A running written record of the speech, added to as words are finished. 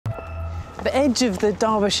The edge of the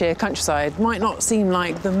Derbyshire countryside might not seem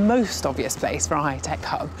like the most obvious place for a high-tech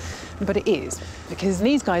hub, but it is, because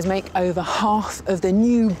these guys make over half of the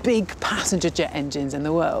new big passenger jet engines in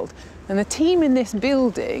the world. And the team in this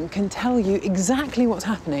building can tell you exactly what's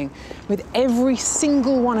happening with every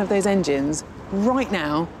single one of those engines right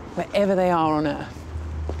now, wherever they are on Earth.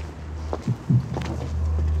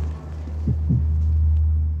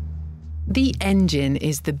 The engine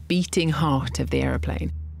is the beating heart of the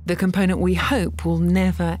aeroplane, the component we hope will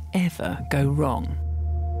never, ever go wrong.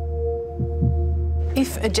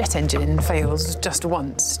 If a jet engine fails just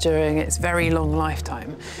once during its very long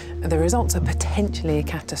lifetime, the results are potentially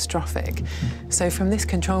catastrophic. So from this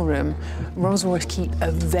control room, Rolls-Royce keep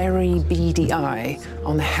a very beady eye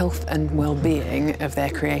on the health and well-being of their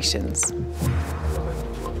creations.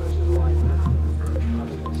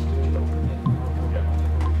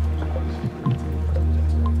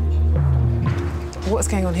 What's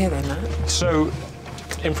going on here then, Matt? So,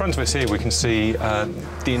 in front of us here we can see the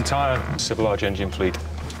entire civil large engine fleet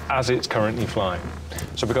as it's currently flying.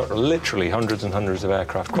 So we've got literally hundreds and hundreds of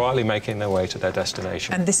aircraft quietly making their way to their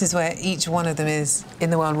destination. And this is where each one of them is in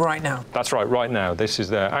the world right now? That's right now. This is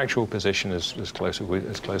their actual position as close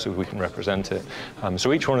as we can represent it.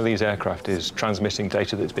 So each one of these aircraft is transmitting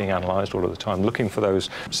data that's being analysed all of the time, looking for those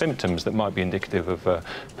symptoms that might be indicative of a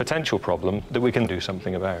potential problem that we can do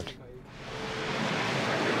something about.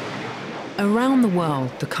 Around the world,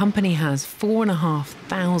 the company has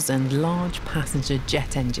 4,500 large passenger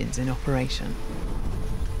jet engines in operation.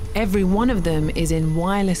 Every one of them is in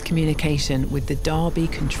wireless communication with the Derby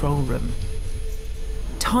control room.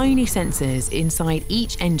 Tiny sensors inside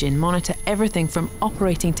each engine monitor everything from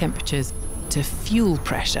operating temperatures to fuel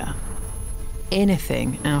pressure.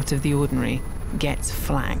 Anything out of the ordinary gets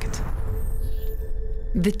flagged.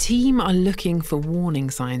 The team are looking for warning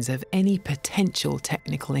signs of any potential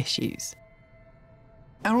technical issues.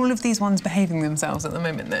 Are all of these ones behaving themselves at the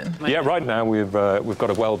moment, then? Yeah, right now we've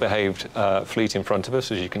got a well-behaved fleet in front of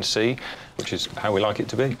us, as you can see, which is how we like it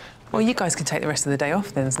to be. Well, you guys can take the rest of the day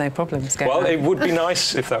off, then. There's no problems going on. Well, it would be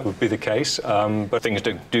nice if that would be the case, but things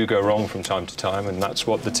do go wrong from time to time, and that's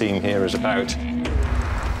what the team here is about.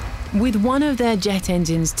 With one of their jet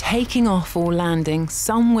engines taking off or landing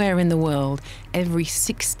somewhere in the world every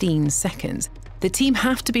 16 seconds, the team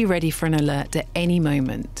have to be ready for an alert at any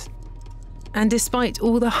moment. And despite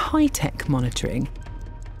all the high-tech monitoring,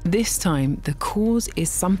 this time the cause is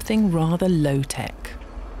something rather low-tech.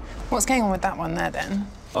 What's going on with that one there, then?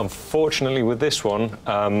 Unfortunately, with this one,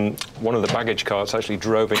 one of the baggage carts actually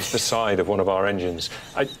drove into the side of one of our engines.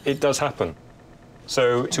 It does happen.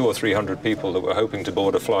 So 200 or 300 people that were hoping to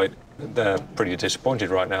board a flight, they're pretty disappointed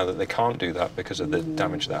right now that they can't do that because of the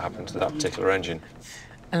damage that happened to that particular engine.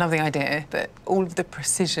 I love the idea that all of the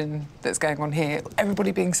precision that's going on here,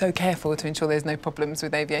 everybody being so careful to ensure there's no problems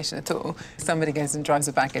with aviation at all, somebody goes and drives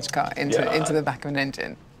a baggage cart into the back of an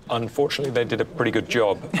engine. Unfortunately, they did a pretty good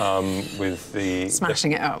job with the...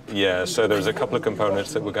 Smashing it up. Yeah, so there's a couple of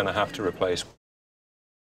components that we're going to have to replace.